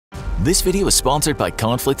This video is sponsored by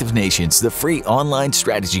Conflict of Nations, the free online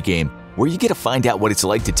strategy game where you get to find out what it's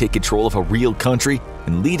like to take control of a real country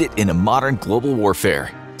and lead it in a modern global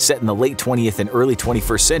warfare. Set in the late 20th and early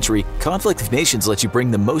 21st century, Conflict of Nations lets you bring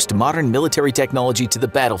the most modern military technology to the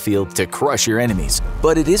battlefield to crush your enemies.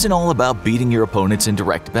 But it isn't all about beating your opponents in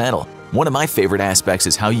direct battle. One of my favorite aspects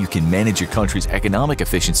is how you can manage your country's economic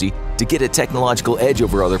efficiency to get a technological edge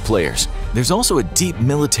over other players. There's also a deep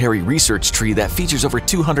military research tree that features over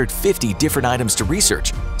 250 different items to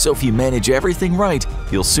research. So if you manage everything right,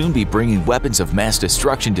 you'll soon be bringing weapons of mass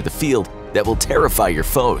destruction to the field that will terrify your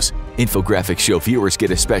foes. Infographics show viewers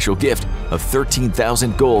get a special gift of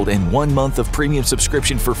 13,000 gold and 1 month of premium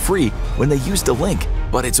subscription for free when they use the link,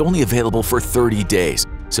 but it's only available for 30 days.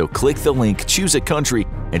 So click the link, choose a country,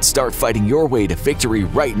 and start fighting your way to victory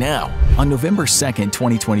right now. On November 2,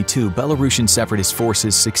 2022, Belarusian separatist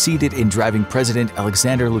forces succeeded in driving President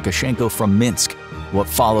Alexander Lukashenko from Minsk. What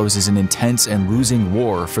follows is an intense and losing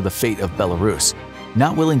war for the fate of Belarus.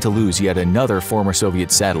 Not willing to lose yet another former Soviet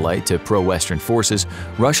satellite to pro-Western forces,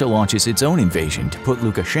 Russia launches its own invasion to put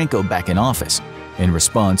Lukashenko back in office. In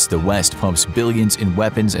response, the West pumps billions in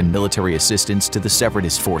weapons and military assistance to the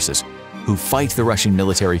separatist forces, who fight the Russian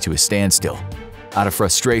military to a standstill. Out of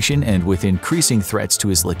frustration and with increasing threats to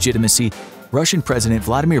his legitimacy, Russian President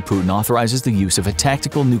Vladimir Putin authorizes the use of a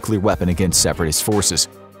tactical nuclear weapon against separatist forces.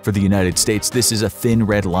 For the United States, this is a thin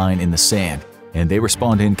red line in the sand, and they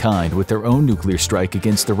respond in kind with their own nuclear strike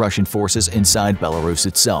against the Russian forces inside Belarus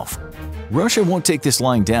itself. Russia won't take this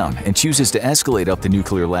lying down and chooses to escalate up the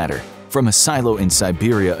nuclear ladder. From a silo in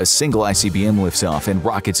Siberia, a single ICBM lifts off and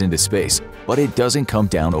rockets into space, but it doesn't come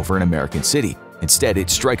down over an American city. Instead, it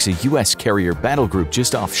strikes a U.S. carrier battle group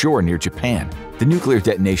just offshore near Japan. The nuclear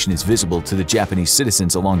detonation is visible to the Japanese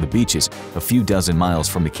citizens along the beaches, a few dozen miles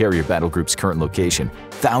from the carrier battle group's current location.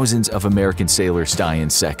 Thousands of American sailors die in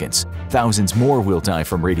seconds. Thousands more will die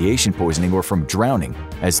from radiation poisoning or from drowning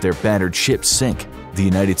as their battered ships sink. The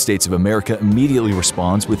United States of America immediately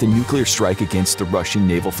responds with a nuclear strike against the Russian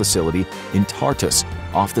naval facility in Tartus,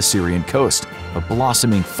 off the Syrian coast. A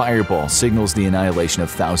blossoming fireball signals the annihilation of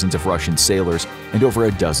thousands of Russian sailors and over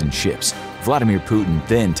a dozen ships. Vladimir Putin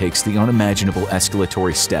then takes the unimaginable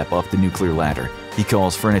escalatory step up the nuclear ladder. He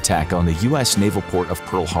calls for an attack on the U.S. naval port of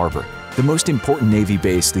Pearl Harbor, the most important Navy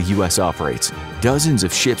base the U.S. operates. Dozens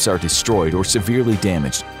of ships are destroyed or severely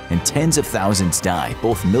damaged, and tens of thousands die,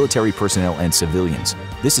 both military personnel and civilians.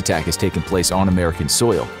 This attack has taken place on American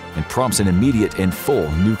soil and prompts an immediate and full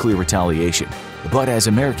nuclear retaliation. But as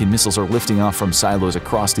American missiles are lifting off from silos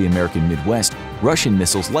across the American Midwest, Russian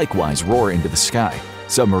missiles likewise roar into the sky.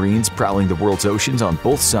 Submarines prowling the world's oceans on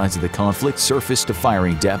both sides of the conflict surface to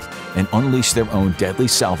firing depth and unleash their own deadly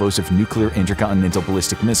salvos of nuclear intercontinental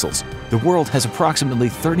ballistic missiles. The world has approximately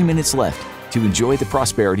 30 minutes left to enjoy the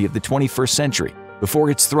prosperity of the 21st century before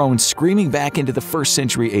it's thrown screaming back into the 1st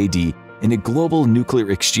century AD in a global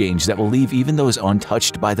nuclear exchange that will leave even those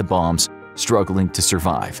untouched by the bombs struggling to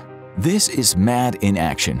survive. This is MAD in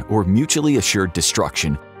action, or mutually assured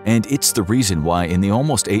destruction, and it's the reason why in the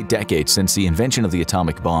almost 8 decades since the invention of the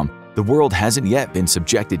atomic bomb, the world hasn't yet been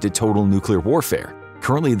subjected to total nuclear warfare.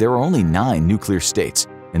 Currently, there are only 9 nuclear states,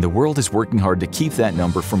 and the world is working hard to keep that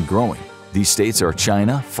number from growing. These states are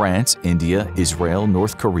China, France, India, Israel,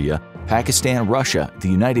 North Korea, Pakistan, Russia, the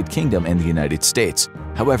United Kingdom, and the United States.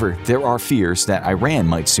 However, there are fears that Iran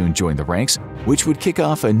might soon join the ranks, which would kick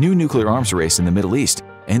off a new nuclear arms race in the Middle East,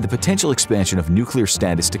 and the potential expansion of nuclear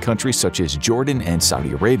status to countries such as Jordan and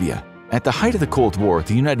Saudi Arabia. At the height of the Cold War,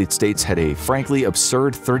 the United States had a frankly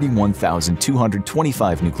absurd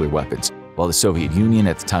 31,225 nuclear weapons, while the Soviet Union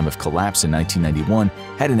at the time of collapse in 1991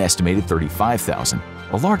 had an estimated 35,000.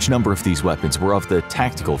 A large number of these weapons were of the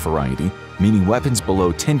tactical variety, meaning weapons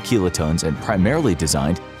below 10 kilotons and primarily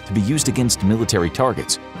designed to be used against military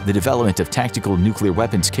targets. The development of tactical nuclear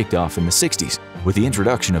weapons kicked off in the 60s, with the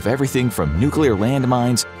introduction of everything from nuclear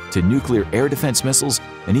landmines to nuclear air defense missiles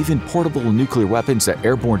and even portable nuclear weapons that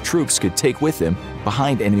airborne troops could take with them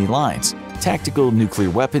behind enemy lines. Tactical nuclear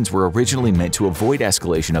weapons were originally meant to avoid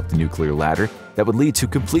escalation up the nuclear ladder that would lead to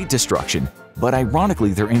complete destruction, but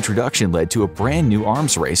ironically their introduction led to a brand new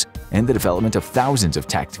arms race and the development of thousands of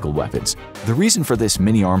tactical weapons. The reason for this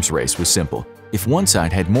mini-arms race was simple. If one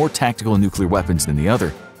side had more tactical nuclear weapons than the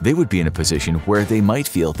other, they would be in a position where they might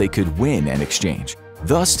feel they could win an exchange.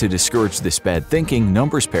 Thus, to discourage this bad thinking,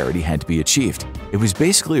 numbers parity had to be achieved. It was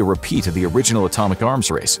basically a repeat of the original atomic arms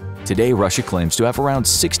race. Today, Russia claims to have around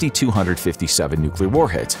 6,257 nuclear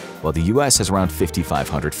warheads, while the US has around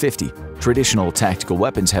 5,550. Traditional tactical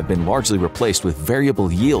weapons have been largely replaced with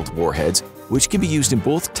variable yield warheads which can be used in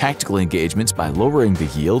both tactical engagements by lowering the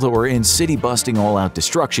yield or in city-busting all-out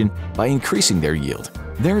destruction by increasing their yield.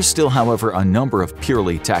 There is still, however, a number of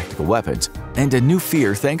purely tactical weapons, and a new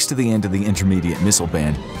fear thanks to the end of the intermediate missile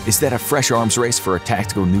ban is that a fresh arms race for a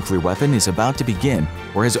tactical nuclear weapon is about to begin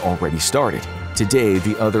or has already started. Today,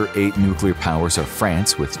 the other 8 nuclear powers are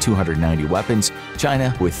France with 290 weapons,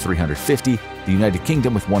 China with 350, the United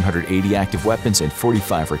Kingdom with 180 active weapons and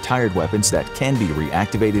 45 retired weapons that can be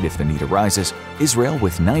reactivated if the need arises, Israel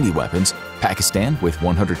with 90 weapons, Pakistan with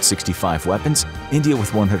 165 weapons, India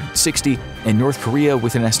with 160, and North Korea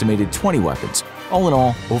with an estimated 20 weapons. All in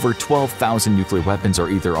all, over 12,000 nuclear weapons are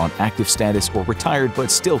either on active status or retired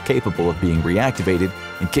but still capable of being reactivated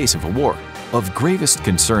in case of a war. Of gravest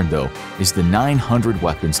concern, though, is the 900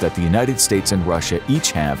 weapons that the United States and Russia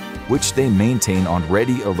each have, which they maintain on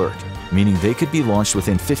ready alert, meaning they could be launched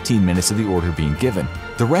within 15 minutes of the order being given.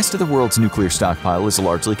 The rest of the world's nuclear stockpile is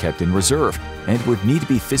largely kept in reserve and would need to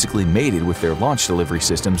be physically mated with their launch delivery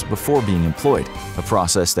systems before being employed, a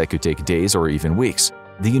process that could take days or even weeks.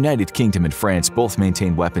 The United Kingdom and France both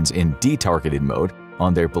maintain weapons in detargeted mode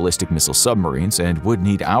on their ballistic missile submarines and would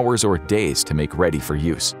need hours or days to make ready for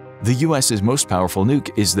use. The US's most powerful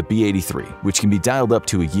nuke is the B-83, which can be dialed up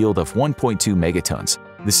to a yield of 1.2 megatons.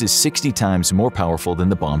 This is 60 times more powerful than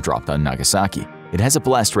the bomb dropped on Nagasaki. It has a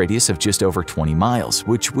blast radius of just over 20 miles,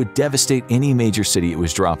 which would devastate any major city it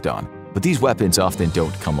was dropped on. But these weapons often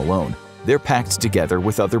don't come alone. They're packed together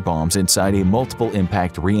with other bombs inside a multiple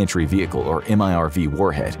impact re-entry vehicle or MIRV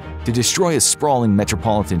warhead. To destroy a sprawling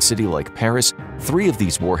metropolitan city like Paris, 3 of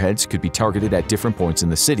these warheads could be targeted at different points in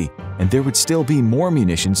the city, and there would still be more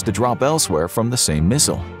munitions to drop elsewhere from the same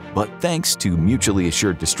missile. But thanks to mutually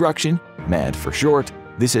assured destruction, MAD for short,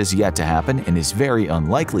 this has yet to happen and is very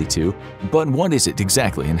unlikely to. But what is it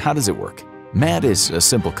exactly and how does it work? MAD is a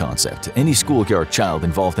simple concept any schoolyard child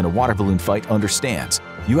involved in a water balloon fight understands.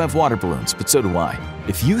 You have water balloons, but so do I.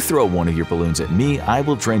 If you throw one of your balloons at me, I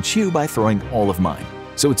will drench you by throwing all of mine.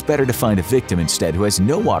 So it's better to find a victim instead who has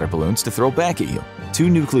no water balloons to throw back at you. 2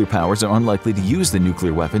 nuclear powers are unlikely to use the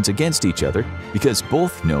nuclear weapons against each other because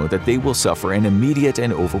both know that they will suffer an immediate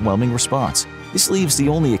and overwhelming response. This leaves the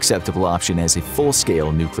only acceptable option as a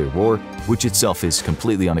full-scale nuclear war, which itself is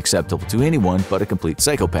completely unacceptable to anyone but a complete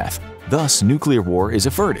psychopath. Thus, nuclear war is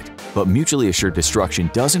averted, but mutually assured destruction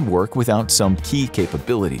doesn't work without some key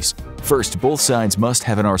capabilities. First, both sides must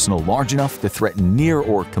have an arsenal large enough to threaten near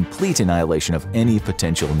or complete annihilation of any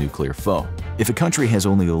potential nuclear foe. If a country has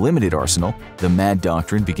only a limited arsenal, the MAD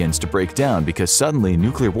doctrine begins to break down because suddenly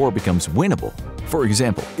nuclear war becomes winnable. For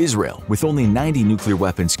example, Israel, with only 90 nuclear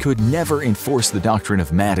weapons, could never enforce the doctrine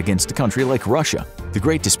of MAD against a country like Russia. The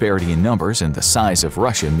great disparity in numbers and the size of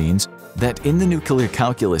Russia means that in the nuclear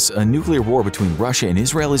calculus, a nuclear war between Russia and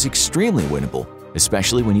Israel is extremely winnable,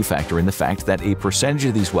 especially when you factor in the fact that a percentage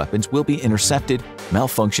of these weapons will be intercepted,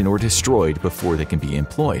 malfunction, or destroyed before they can be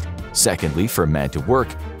employed. Secondly, for MAD to work,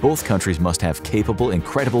 both countries must have capable and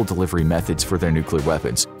credible delivery methods for their nuclear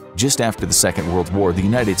weapons. Just after the Second World War, the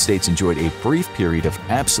United States enjoyed a brief period of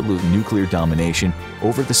absolute nuclear domination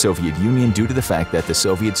over the Soviet Union due to the fact that the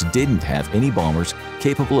Soviets didn't have any bombers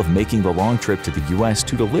capable of making the long trip to the US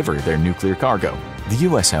to deliver their nuclear cargo. The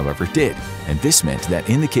US, however, did, and this meant that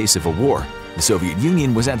in the case of a war, the Soviet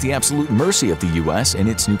Union was at the absolute mercy of the US and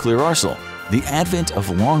its nuclear arsenal. The advent of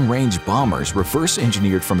long-range bombers,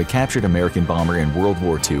 reverse-engineered from a captured American bomber in World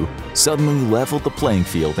War II, suddenly leveled the playing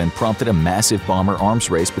field and prompted a massive bomber arms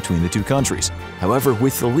race between the two countries. However,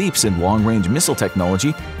 with the leaps in long-range missile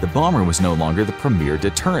technology, the bomber was no longer the premier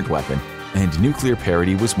deterrent weapon, and nuclear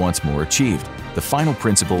parity was once more achieved. The final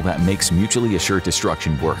principle that makes mutually assured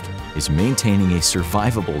destruction work is maintaining a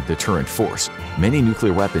survivable deterrent force. Many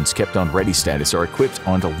nuclear weapons kept on ready status are equipped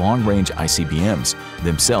onto long-range ICBMs,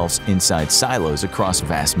 themselves inside silos across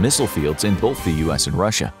vast missile fields in both the US and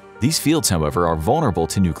Russia. These fields, however, are vulnerable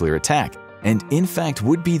to nuclear attack, and in fact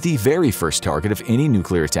would be the very first target of any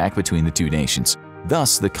nuclear attack between the two nations.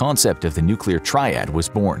 Thus, the concept of the nuclear triad was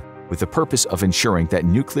born, with the purpose of ensuring that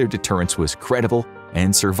nuclear deterrence was credible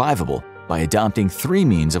and survivable by adopting 3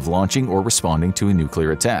 means of launching or responding to a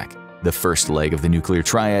nuclear attack. The first leg of the nuclear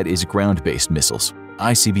triad is ground-based missiles.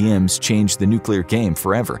 ICBMs changed the nuclear game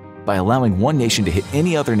forever by allowing one nation to hit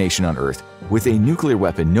any other nation on Earth with a nuclear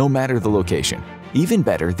weapon no matter the location. Even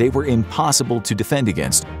better, they were impossible to defend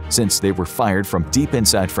against, since they were fired from deep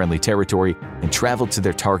inside friendly territory and traveled to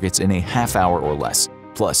their targets in a half hour or less.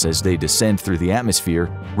 Plus, as they descend through the atmosphere,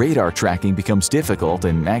 radar tracking becomes difficult,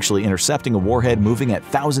 and actually intercepting a warhead moving at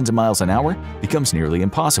thousands of miles an hour becomes nearly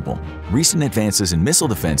impossible. Recent advances in missile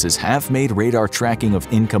defenses have made radar tracking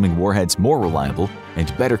of incoming warheads more reliable,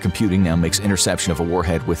 and better computing now makes interception of a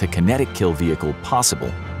warhead with a kinetic kill vehicle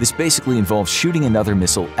possible. This basically involves shooting another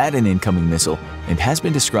missile at an incoming missile and has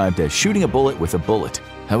been described as shooting a bullet with a bullet.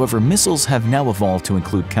 However, missiles have now evolved to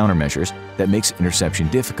include countermeasures that makes interception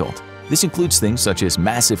difficult. This includes things such as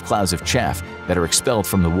massive clouds of chaff that are expelled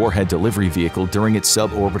from the warhead delivery vehicle during its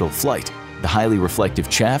suborbital flight. The highly reflective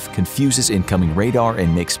chaff confuses incoming radar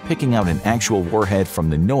and makes picking out an actual warhead from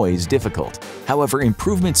the noise difficult. However,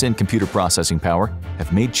 improvements in computer processing power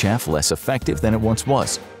have made chaff less effective than it once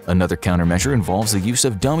was. Another countermeasure involves the use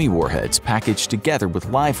of dummy warheads packaged together with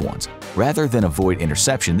live ones. Rather than avoid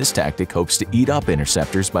interception, this tactic hopes to eat up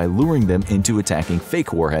interceptors by luring them into attacking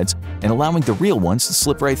fake warheads and allowing the real ones to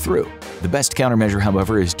slip right through. The best countermeasure,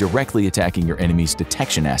 however, is directly attacking your enemy's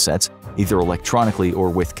detection assets, either electronically or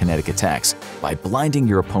with kinetic attacks. By blinding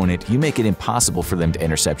your opponent, you make it impossible for them to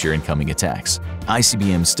intercept your incoming attacks.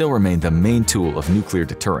 ICBMs still remain the main tool of nuclear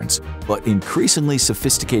deterrence, but increasingly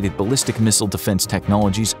sophisticated ballistic missile defense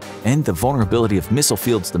technologies and the vulnerability of missile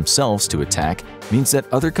fields themselves to attack means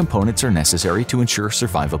that other components are necessary to ensure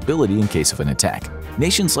survivability in case of an attack.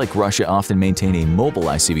 Nations like Russia often maintain a mobile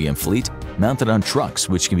ICBM fleet mounted on trucks,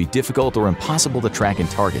 which can be difficult or impossible to track and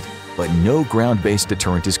target. But no ground-based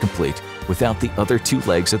deterrent is complete without the other two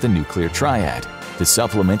legs of the nuclear triad. To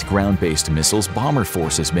supplement ground-based missiles, bomber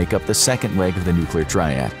forces make up the second leg of the nuclear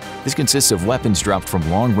triad. This consists of weapons dropped from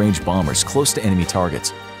long-range bombers close to enemy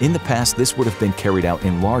targets. In the past, this would have been carried out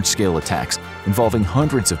in large-scale attacks involving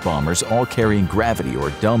hundreds of bombers all carrying gravity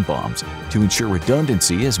or dumb bombs. To ensure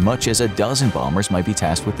redundancy, as much as a dozen bombers might be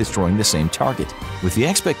tasked with destroying the same target, with the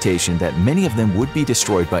expectation that many of them would be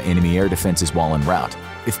destroyed by enemy air defenses while en route.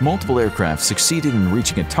 If multiple aircraft succeeded in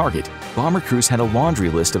reaching a target, bomber crews had a laundry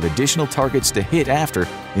list of additional targets to hit after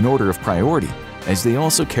in order of priority, as they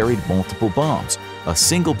also carried multiple bombs. A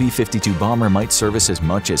single B-52 bomber might service as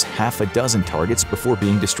much as half a dozen targets before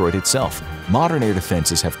being destroyed itself. Modern air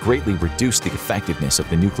defenses have greatly reduced the effectiveness of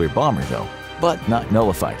the nuclear bomber, though, but not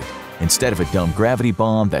nullified it. Instead of a dumb gravity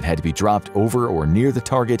bomb that had to be dropped over or near the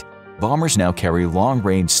target, bombers now carry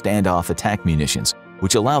long-range standoff attack munitions,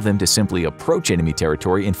 which allow them to simply approach enemy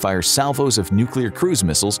territory and fire salvos of nuclear cruise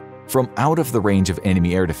missiles from out of the range of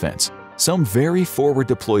enemy air defense. Some very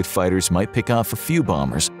forward-deployed fighters might pick off a few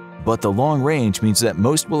bombers, but the long range means that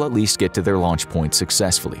most will at least get to their launch point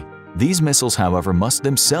successfully. These missiles, however, must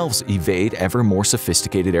themselves evade ever more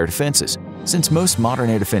sophisticated air defenses, since most modern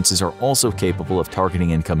air defenses are also capable of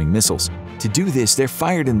targeting incoming missiles. To do this, they're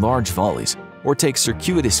fired in large volleys, or take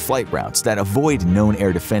circuitous flight routes that avoid known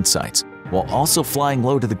air defense sites, while also flying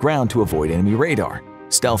low to the ground to avoid enemy radar.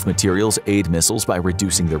 Stealth materials aid missiles by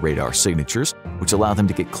reducing their radar signatures, which allow them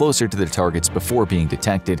to get closer to their targets before being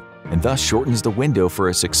detected, and thus shortens the window for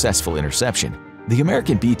a successful interception. The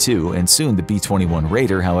American B-2 and soon the B-21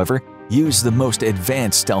 Raider, however, use the most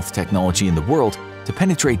advanced stealth technology in the world to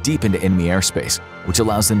penetrate deep into enemy airspace, which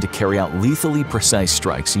allows them to carry out lethally precise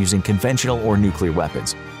strikes using conventional or nuclear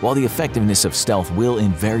weapons. While the effectiveness of stealth will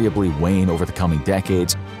invariably wane over the coming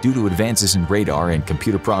decades due to advances in radar and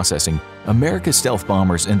computer processing, America's stealth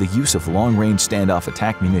bombers and the use of long-range standoff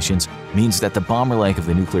attack munitions means that the bomber leg of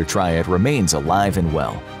the nuclear triad remains alive and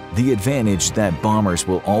well. The advantage that bombers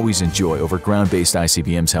will always enjoy over ground-based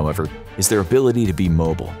ICBMs, however, is their ability to be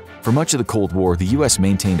mobile. For much of the Cold War, the U.S.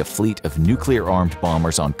 maintained a fleet of nuclear-armed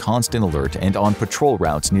bombers on constant alert and on patrol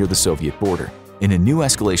routes near the Soviet border. In a new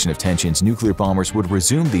escalation of tensions, nuclear bombers would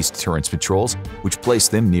resume these deterrence patrols, which place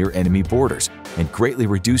them near enemy borders, and greatly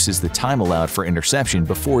reduces the time allowed for interception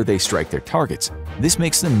before they strike their targets. This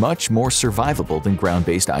makes them much more survivable than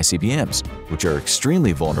ground-based ICBMs, which are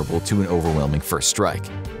extremely vulnerable to an overwhelming first strike.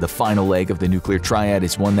 The final leg of the nuclear triad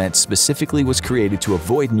is one that specifically was created to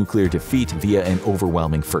avoid nuclear defeat via an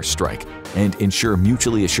overwhelming first strike, and ensure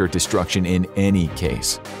mutually assured destruction in any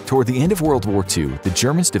case. Toward the end of World War II, the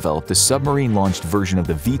Germans developed a submarine-launched version of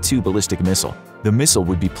the V-2 ballistic missile. The missile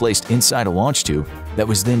would be placed inside a launch tube that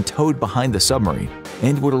was then towed behind the submarine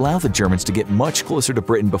and would allow the Germans to get much closer to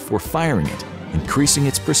Britain before firing it, increasing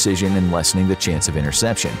its precision and lessening the chance of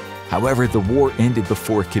interception. However, the war ended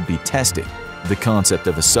before it could be tested. The concept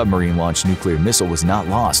of a submarine-launched nuclear missile was not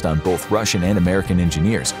lost on both Russian and American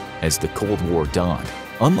engineers as the Cold War dawned.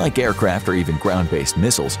 Unlike aircraft or even ground-based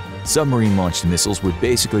missiles, submarine-launched missiles would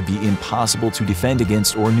basically be impossible to defend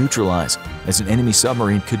against or neutralize, as an enemy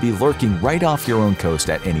submarine could be lurking right off your own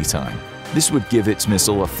coast at any time. This would give its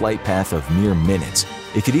missile a flight path of mere minutes,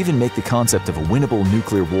 It could even make the concept of a winnable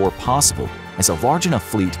nuclear war possible, as a large enough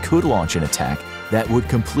fleet could launch an attack that would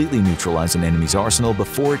completely neutralize an enemy's arsenal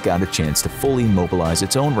before it got a chance to fully mobilize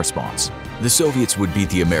its own response. The Soviets would beat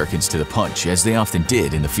the Americans to the punch, as they often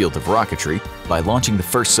did in the field of rocketry, by launching the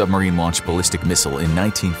first submarine-launched ballistic missile in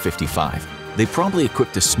 1955. They promptly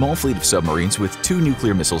equipped a small fleet of submarines with 2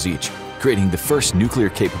 nuclear missiles each, creating the first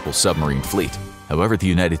nuclear-capable submarine fleet. However, the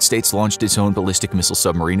United States launched its own ballistic missile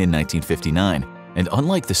submarine in 1959, and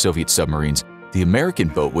unlike the Soviet submarines, the American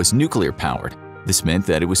boat was nuclear-powered. This meant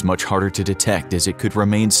that it was much harder to detect, as it could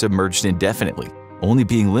remain submerged indefinitely, only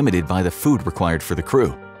being limited by the food required for the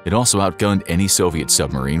crew. It also outgunned any Soviet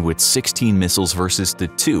submarine with 16 missiles versus the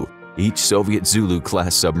 2 each Soviet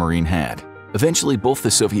Zulu-class submarine had. Eventually, both the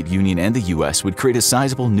Soviet Union and the US would create a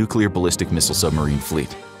sizable nuclear ballistic missile submarine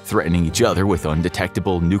fleet, threatening each other with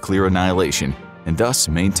undetectable nuclear annihilation, and thus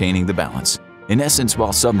maintaining the balance. In essence,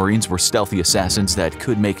 while submarines were stealthy assassins that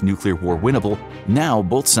could make nuclear war winnable, now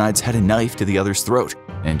both sides had a knife to the other's throat,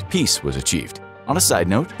 and peace was achieved. On a side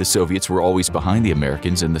note, the Soviets were always behind the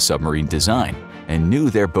Americans in the submarine design, and knew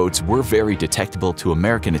their boats were very detectable to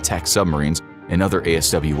American attack submarines and other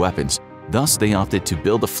ASW weapons. Thus, they opted to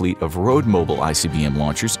build a fleet of road-mobile ICBM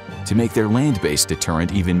launchers to make their land-based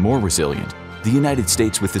deterrent even more resilient. The United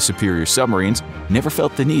States, with the superior submarines, never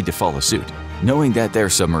felt the need to follow suit, knowing that their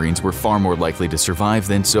submarines were far more likely to survive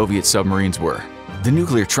than Soviet submarines were. The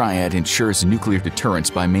nuclear triad ensures nuclear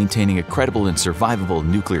deterrence by maintaining a credible and survivable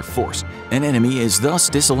nuclear force. An enemy is thus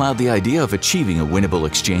disallowed the idea of achieving a winnable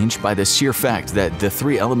exchange by the sheer fact that the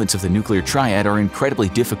 3 elements of the nuclear triad are incredibly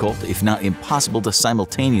difficult, if not impossible, to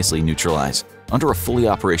simultaneously neutralize. Under a fully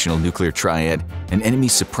operational nuclear triad, an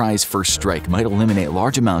enemy's surprise first strike might eliminate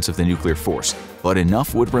large amounts of the nuclear force, but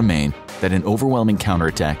enough would remain that an overwhelming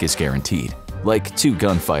counterattack is guaranteed. Like 2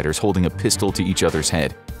 gunfighters holding a pistol to each other's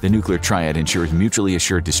head, the nuclear triad ensures mutually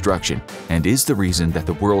assured destruction and is the reason that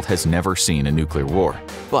the world has never seen a nuclear war.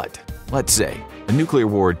 But let's say a nuclear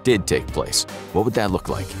war did take place. What would that look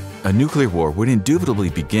like? A nuclear war would indubitably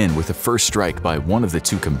begin with a first strike by one of the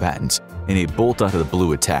 2 combatants in a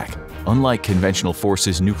bolt-out-of-the-blue attack. Unlike conventional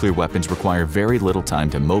forces, nuclear weapons require very little time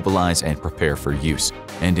to mobilize and prepare for use,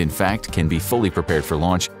 and in fact can be fully prepared for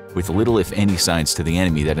launch with little if any signs to the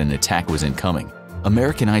enemy that an attack was incoming.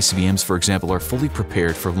 American ICBMs, for example, are fully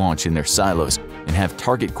prepared for launch in their silos and have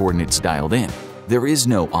target coordinates dialed in. There is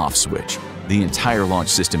no off switch. The entire launch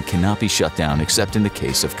system cannot be shut down except in the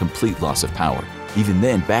case of complete loss of power. Even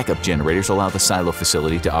then, backup generators allow the silo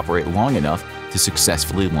facility to operate long enough to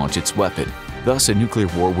successfully launch its weapon. Thus, a nuclear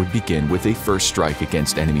war would begin with a first strike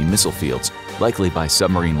against enemy missile fields, likely by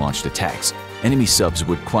submarine-launched attacks. Enemy subs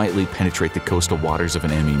would quietly penetrate the coastal waters of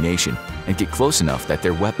an enemy nation and get close enough that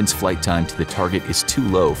their weapon's flight time to the target is too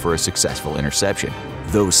low for a successful interception.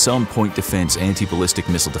 Though some point defense anti-ballistic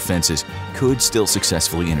missile defenses could still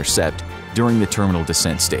successfully intercept during the terminal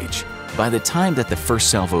descent stage. By the time that the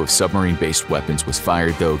first salvo of submarine-based weapons was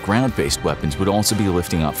fired, though, ground-based weapons would also be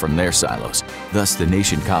lifting up from their silos. Thus, the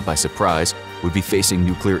nation caught by surprise would be facing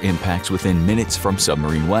nuclear impacts within minutes from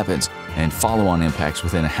submarine weapons, and follow-on impacts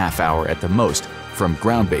within a half hour at the most from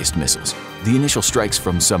ground-based missiles. The initial strikes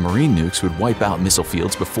from submarine nukes would wipe out missile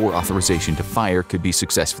fields before authorization to fire could be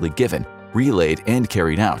successfully given, relayed, and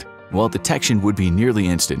carried out, while detection would be nearly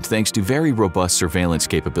instant thanks to very robust surveillance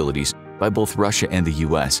capabilities by both Russia and the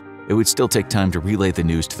US. It would still take time to relay the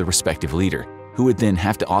news to the respective leader, who would then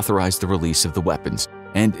have to authorize the release of the weapons,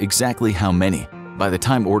 and exactly how many. By the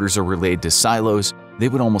time orders are relayed to silos, they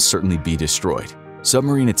would almost certainly be destroyed.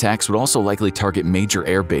 Submarine attacks would also likely target major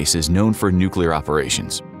air bases known for nuclear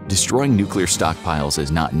operations. Destroying nuclear stockpiles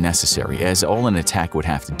is not necessary, as all an attack would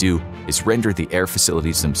have to do is render the air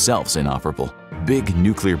facilities themselves inoperable. Big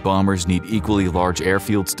nuclear bombers need equally large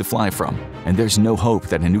airfields to fly from, and there's no hope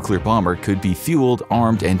that a nuclear bomber could be fueled,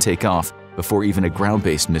 armed, and take off before even a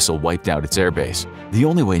ground-based missile wiped out its airbase. The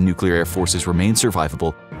only way nuclear air forces remain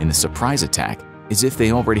survivable in a surprise attack is if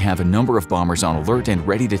they already have a number of bombers on alert and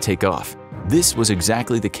ready to take off. This was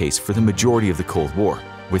exactly the case for the majority of the Cold War,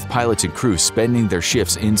 with pilots and crews spending their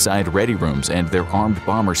shifts inside ready rooms and their armed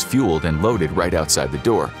bombers fueled and loaded right outside the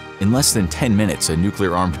door. In less than 10 minutes, a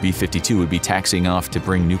nuclear-armed B-52 would be taxiing off to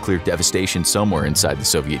bring nuclear devastation somewhere inside the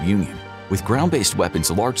Soviet Union. With ground-based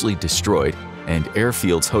weapons largely destroyed and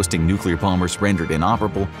airfields hosting nuclear bombers rendered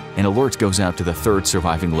inoperable, an alert goes out to the 3rd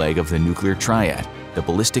surviving leg of the nuclear triad, the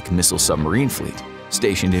ballistic missile submarine fleet.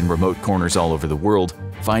 Stationed in remote corners all over the world,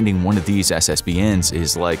 finding one of these SSBNs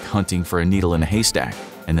is like hunting for a needle in a haystack,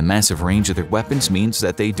 and the massive range of their weapons means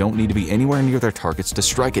that they don't need to be anywhere near their targets to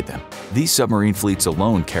strike at them. These submarine fleets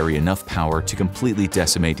alone carry enough power to completely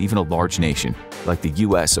decimate even a large nation like the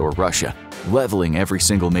US or Russia, leveling every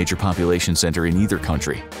single major population center in either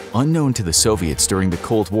country. Unknown to the Soviets during the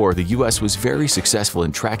Cold War, the US was very successful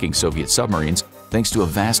in tracking Soviet submarines thanks to a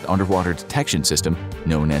vast underwater detection system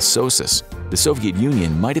known as SOSUS. The Soviet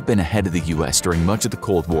Union might have been ahead of the US during much of the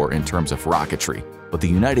Cold War in terms of rocketry, but the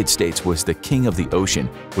United States was the king of the ocean,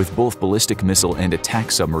 with both ballistic missile and attack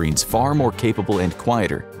submarines far more capable and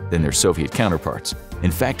quieter than their Soviet counterparts.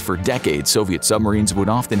 In fact, for decades, Soviet submarines would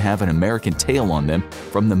often have an American tail on them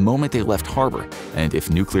from the moment they left harbor, and if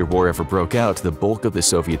nuclear war ever broke out, the bulk of the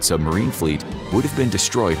Soviet submarine fleet would have been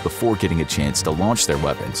destroyed before getting a chance to launch their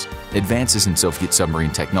weapons. Advances in Soviet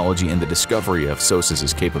submarine technology and the discovery of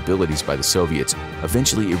SOSUS's capabilities by the Soviets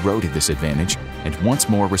eventually eroded this advantage and once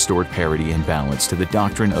more restored parity and balance to the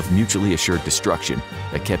doctrine of mutually assured destruction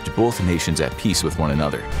that kept both nations at peace with one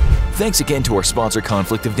another. Thanks again to our sponsor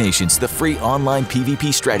Conflict of Nations, the free online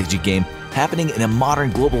PvP strategy game happening in a modern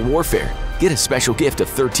global warfare. Get a special gift of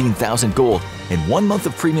 13,000 gold and 1 month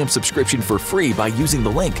of premium subscription for free by using the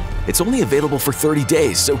link. It's only available for 30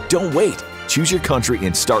 days, so don't wait. Choose your country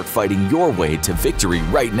and start fighting your way to victory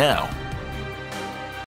right now.